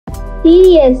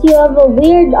TDS, you have a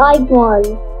weird icon.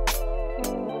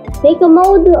 Take a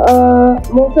mode,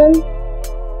 Molten.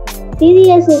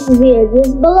 TDS is weird. It's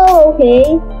below,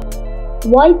 okay?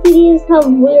 Why TDS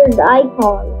have weird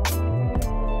icon?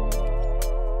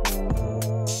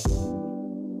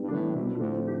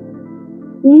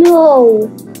 No!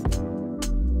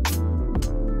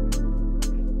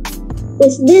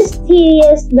 Is this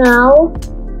TDS now?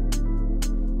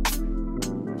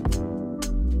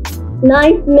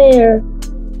 Nightmare.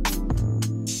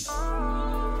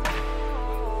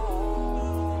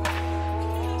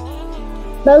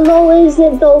 Below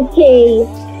isn't okay.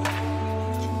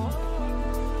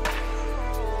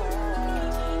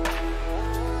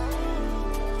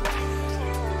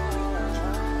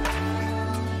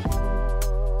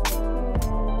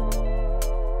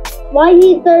 Why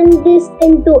he turned this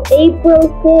into April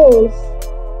Fools?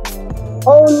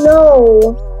 Oh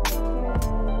no!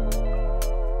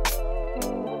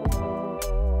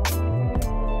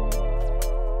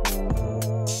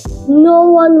 No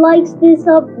one likes this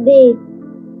update.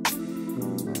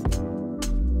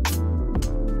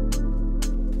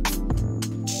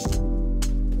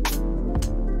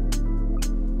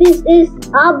 This is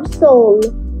Absol.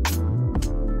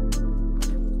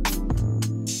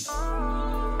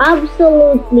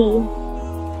 Absolutely.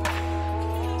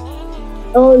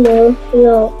 Oh no,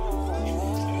 no.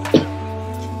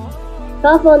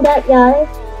 Tough on that guy.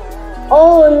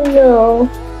 Oh no.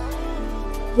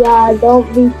 Yeah, don't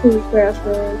be too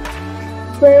careful.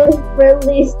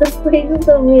 Friendly is the place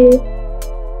to be.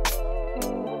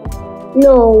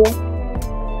 No.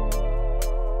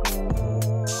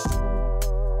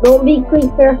 Don't be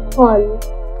creeper fun.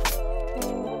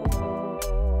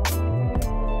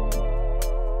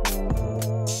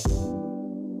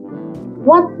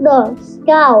 What the?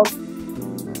 Scout?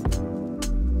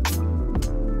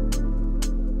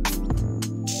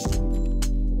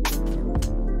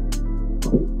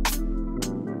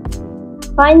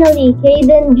 Finally,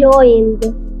 Caden joined.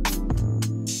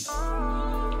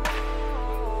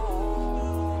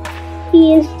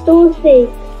 He is too thick.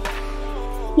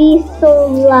 He's so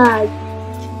lag.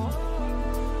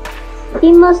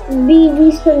 He must be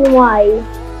reason why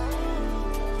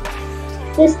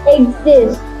this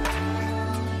exists.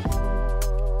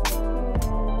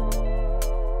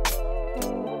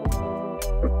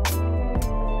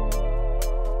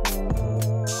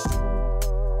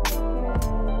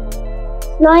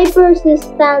 Snipers is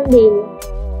standing.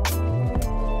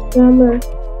 Grammar.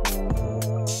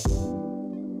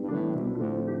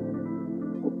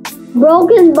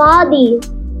 Broken body.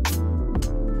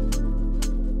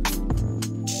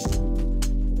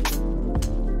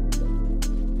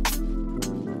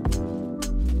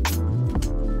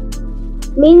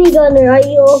 Minigunner, are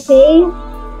you okay?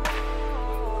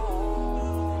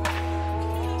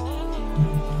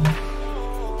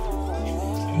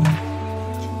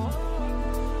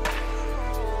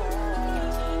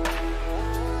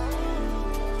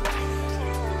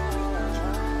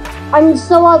 I'm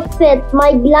so upset.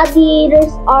 My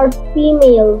gladiators are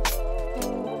female.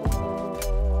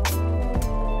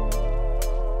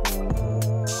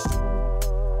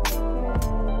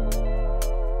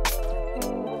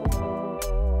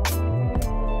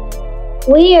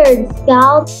 Weird,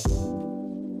 Scout.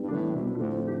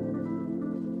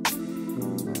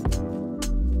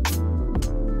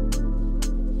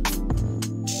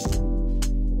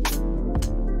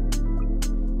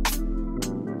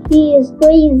 He is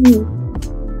crazy.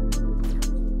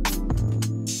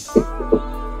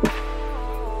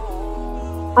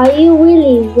 Are you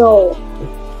really though?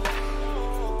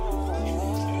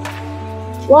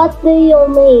 What do you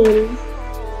mean?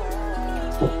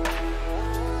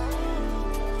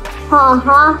 Ha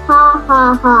ha ha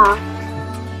ha ha.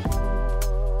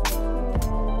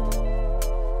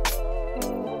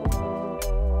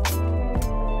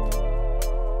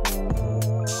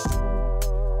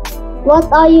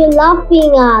 What are you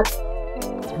laughing at?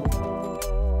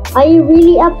 Are you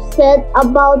really upset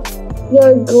about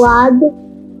your glad?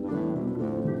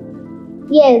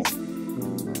 Yes.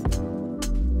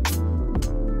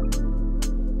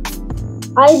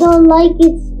 I don't like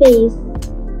its face.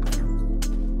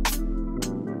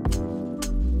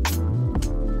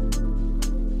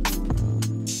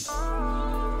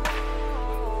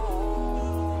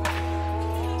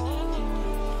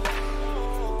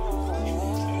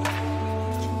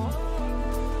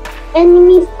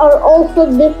 Enemies are also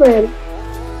different.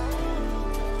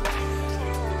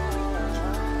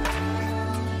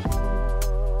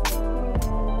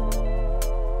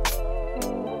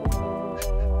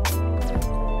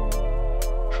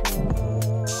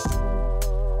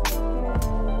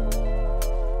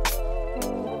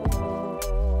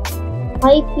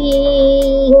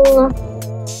 Typing.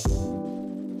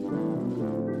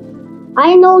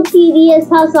 I know TDS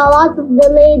has a lot of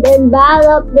delayed and bad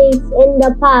updates in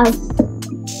the past.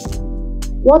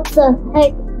 What the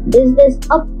heck is this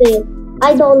update?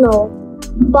 I don't know.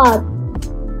 But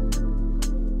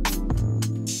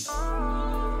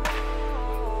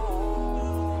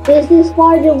this is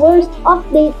far the worst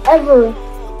update ever.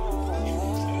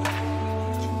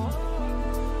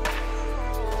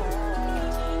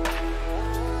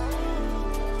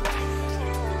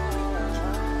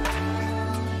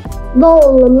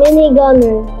 LOL,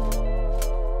 minigunner.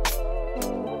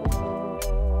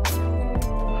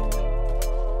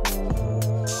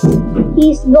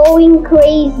 He's going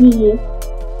crazy.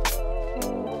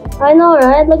 I know,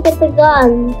 right? Look at the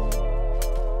gun.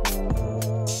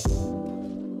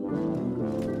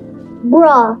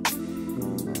 Bruh.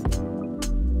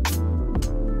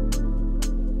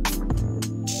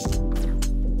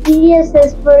 TDS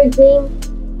says for a game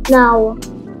now.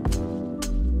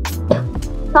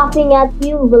 Coughing at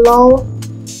you below.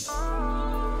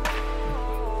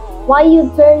 Why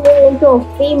you turned it into a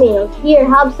female? Here,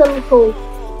 have some coke.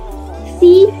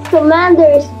 See? Commander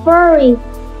is furry.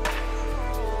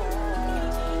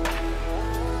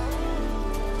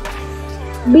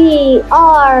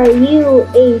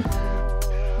 B-R-U-H.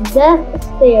 Death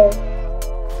stare.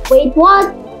 Wait,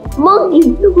 what?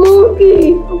 Monkey!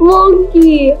 Monkey!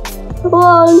 Monkey!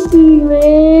 Monkey,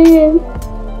 man!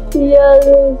 Yes.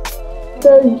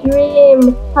 The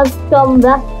dream has come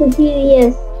back to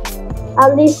TDS.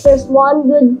 At least there's one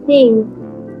good thing.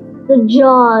 The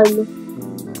John.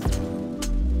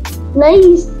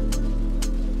 Nice!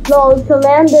 Lol,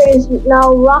 Commander is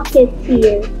now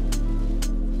Rocketeer.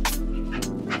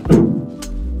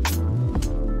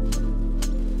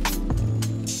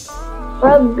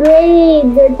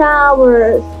 Upgrade their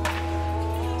towers.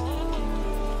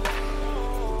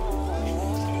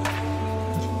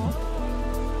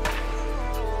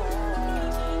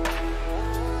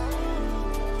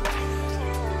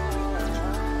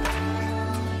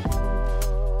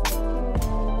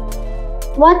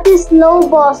 What is low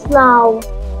boss now?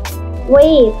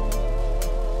 Wait.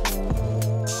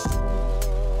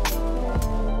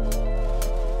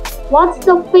 What's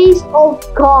the face of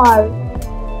car?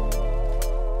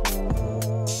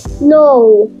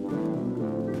 No.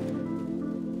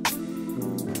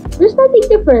 There's nothing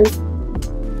different.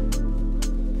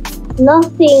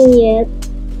 Nothing yet.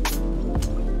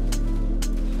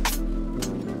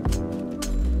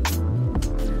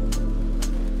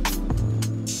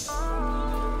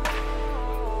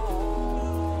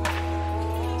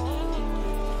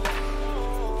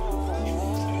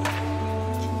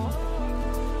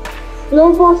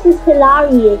 Slow boss is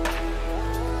hilarious.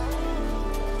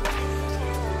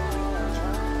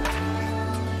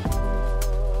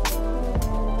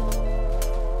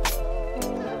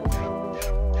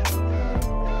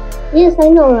 Yes, I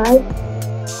know, right?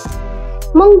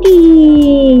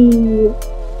 Monkey!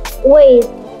 Wait.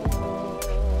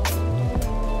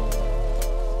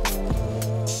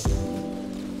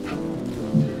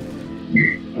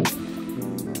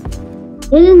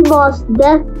 Hidden boss,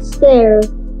 death stare.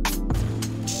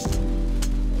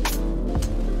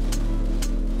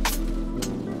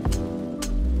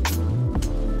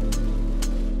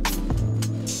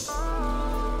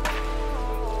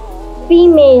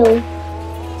 Female.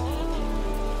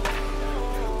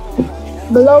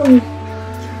 Below.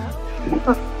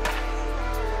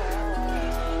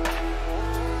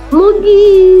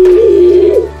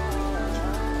 Monkey.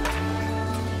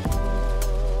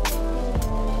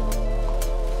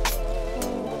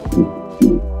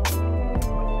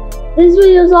 This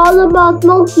video is all about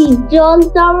Monkey.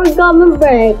 John Tower coming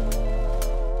back.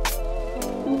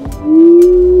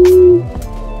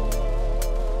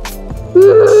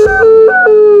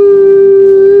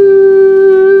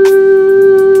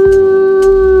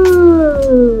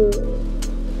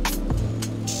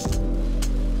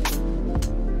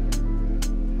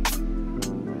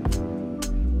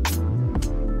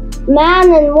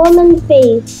 Man and woman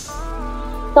face.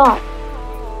 Stop.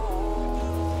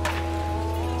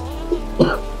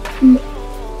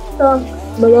 Stop.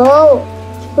 Below.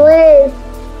 Please.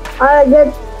 I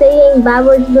get saying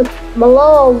backwards, but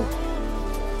below.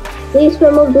 Please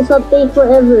remove this update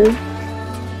forever.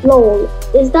 Lol.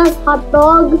 Is that hot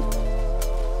dog?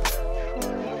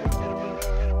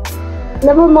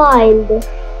 Never mind.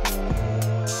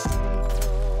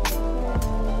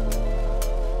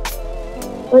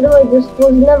 By the way, this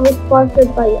was never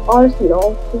sponsored by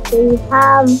Arsenal, because they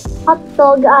have hot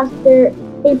dog as their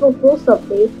April Fool's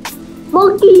update.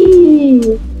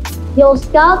 Monkey! Yo,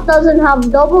 Scout doesn't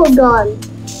have double gun.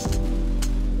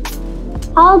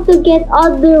 How to get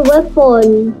other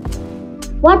weapon?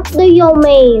 What do you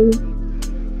mean?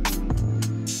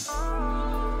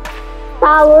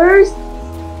 Towers?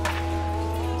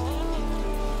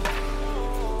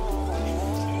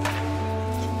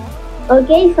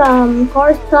 Okay, some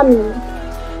cars coming.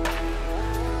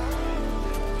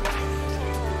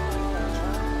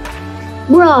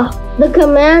 Bruh, the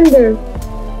commander.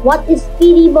 What is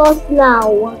Speedy Boss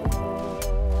now?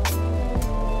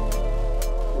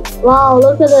 Wow,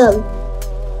 look at him.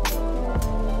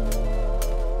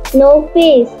 No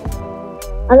face.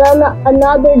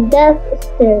 Another death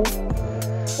stare.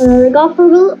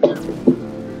 Recoverable.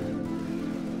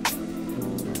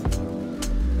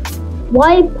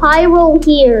 Why pyro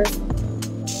here?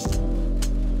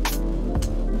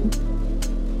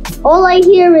 All I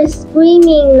hear is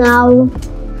screaming now.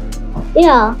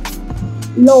 Yeah.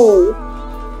 Lol.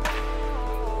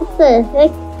 What the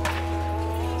heck?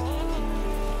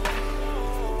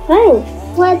 Tank.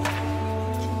 What?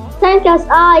 Tank has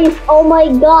eyes. Oh my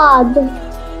god.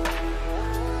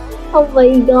 Oh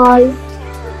my god.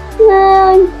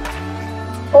 Tank.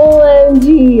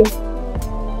 OMG.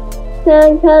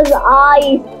 Tank has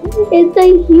eyes. It's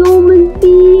a human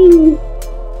being.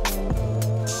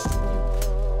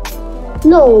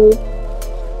 No.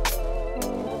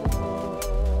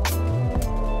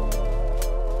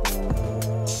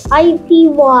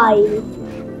 IPY.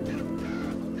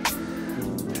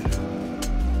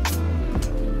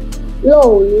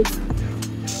 LOL.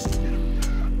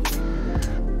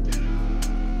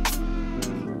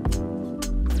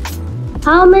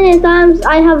 How many times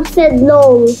I have said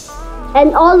LOL,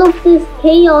 and all of this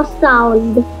chaos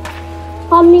sound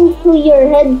coming through your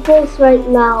headphones right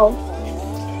now.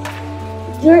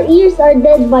 Your ears are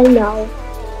dead by now.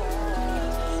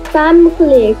 Spam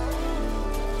click.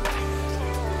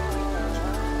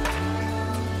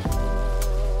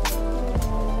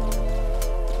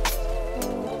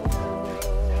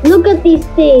 Look at these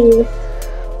things.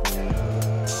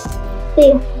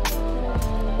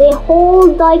 They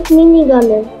hold like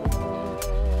minigunners.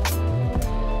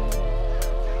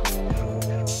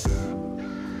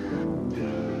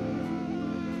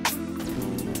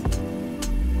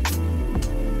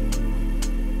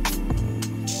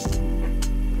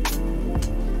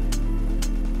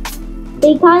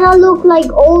 They kinda look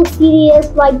like old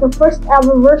TDS, like the first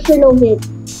ever version of it.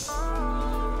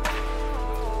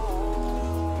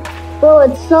 Bro,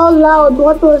 it's so loud.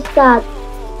 What was that?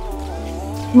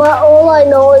 But all I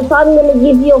know is I'm gonna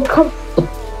give you a cup.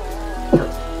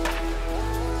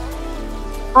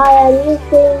 I am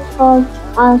using us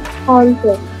as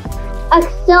content.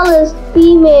 Excel is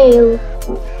female.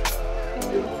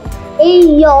 Hey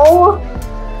yo?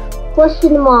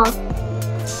 Question mark.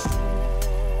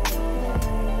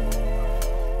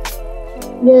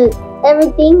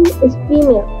 Everything is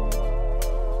female.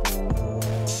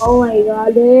 Oh my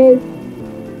god, dude.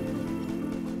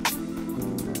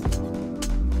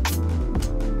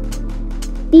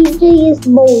 DJ is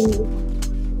bold.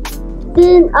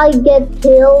 Didn't I get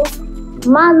killed?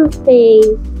 Man face.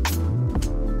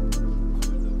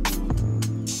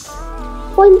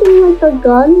 Pointing like a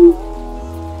gun?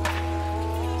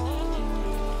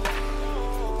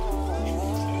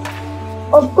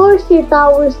 Of course your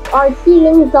towers are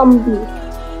killing zombies.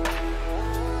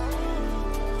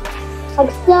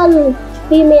 Excel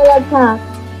female attack.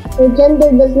 Your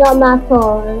gender does not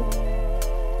matter.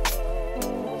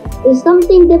 Is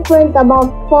something different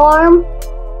about farm?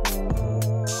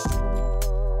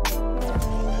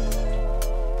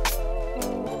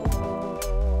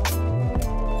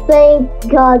 Thank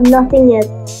God, nothing yet.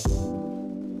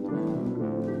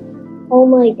 Oh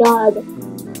my god.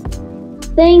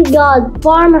 Thank God,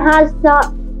 farm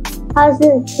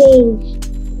hasn't changed.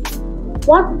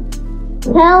 What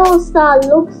Tesla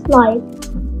looks like?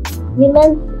 We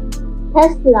meant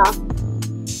Tesla.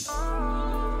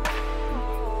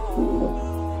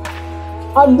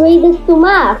 Upgraded to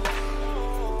max.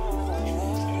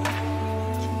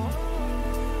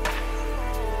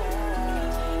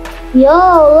 Yo,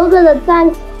 look at the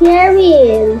tanks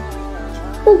carrying.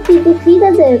 See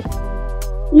that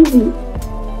easy.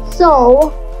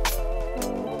 So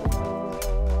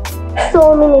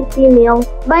many females.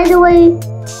 By the way,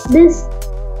 this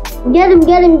get him.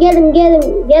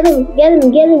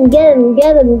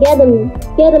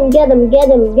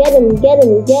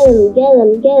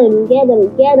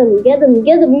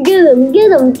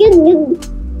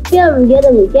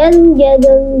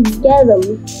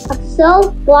 Axel,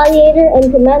 Gladiator, and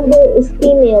Commander is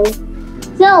female.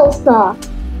 Celsa,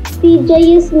 TJ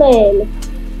is male.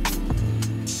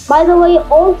 By the way,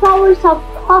 all towers have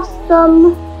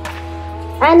custom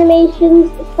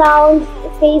Animations, sounds,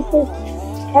 faces,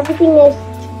 everything is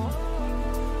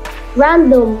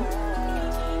random.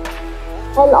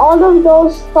 And all of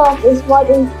those stuff is what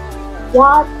is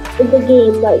the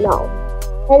game right now.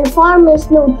 And farm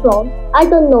is neutral. I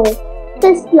don't know.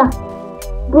 Tesla,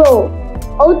 bro,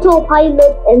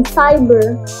 autopilot and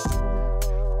cyber.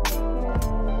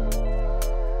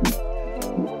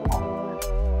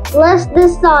 Less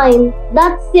design.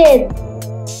 That's it.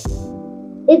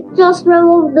 It just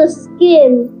removed the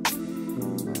skin.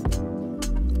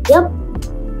 Yep.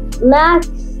 Max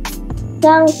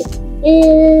tank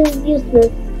is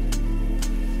useless.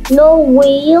 No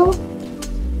wheel.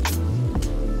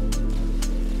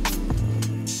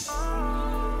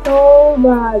 So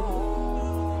bad.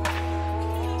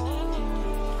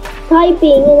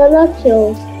 Typing in a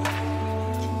nutshell.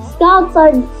 Scouts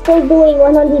are still doing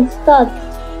 100 stats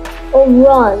of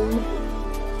run.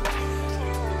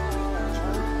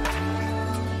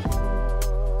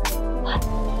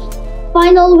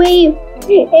 Final wave.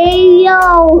 Hey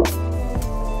yo.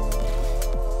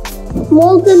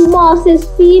 Molten moss is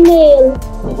female.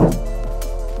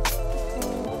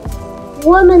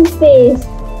 Woman face.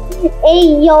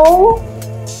 Hey yo.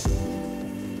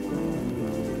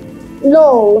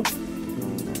 Lol.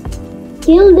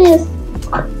 Kill this.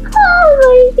 Oh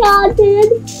my god,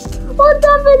 dude. What's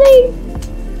happening?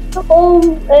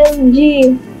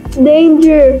 OMG.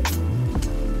 Danger.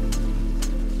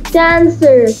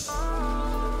 Dancer.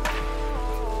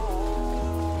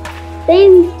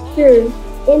 Danger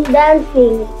in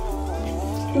dancing.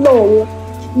 Lol.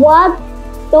 What?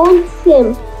 Don't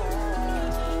simp.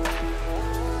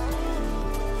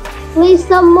 Play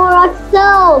some more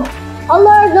Axel.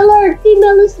 Alert, alert.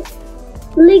 Female is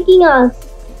licking us.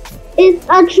 It's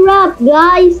a trap,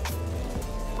 guys.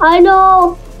 I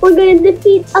know. We're gonna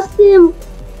defeat a simp.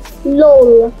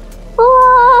 Lol.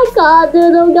 Oh god,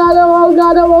 dude. Oh god, oh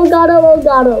god, oh god, oh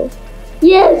god, oh.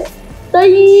 Yes.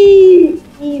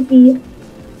 Easy.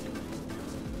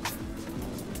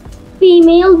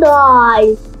 Female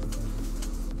dies.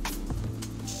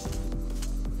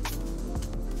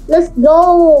 Let's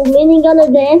go.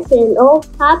 Minigun dancing. Of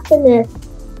happiness.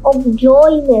 Of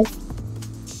joyness.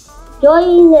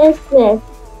 Joyousness.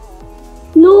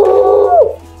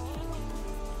 No.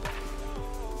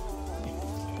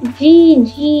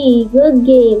 GG. Good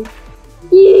game.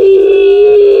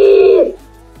 Yeah.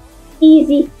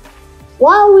 Easy.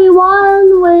 Wow, we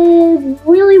won with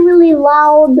really, really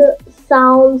loud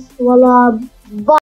sounds. Voila.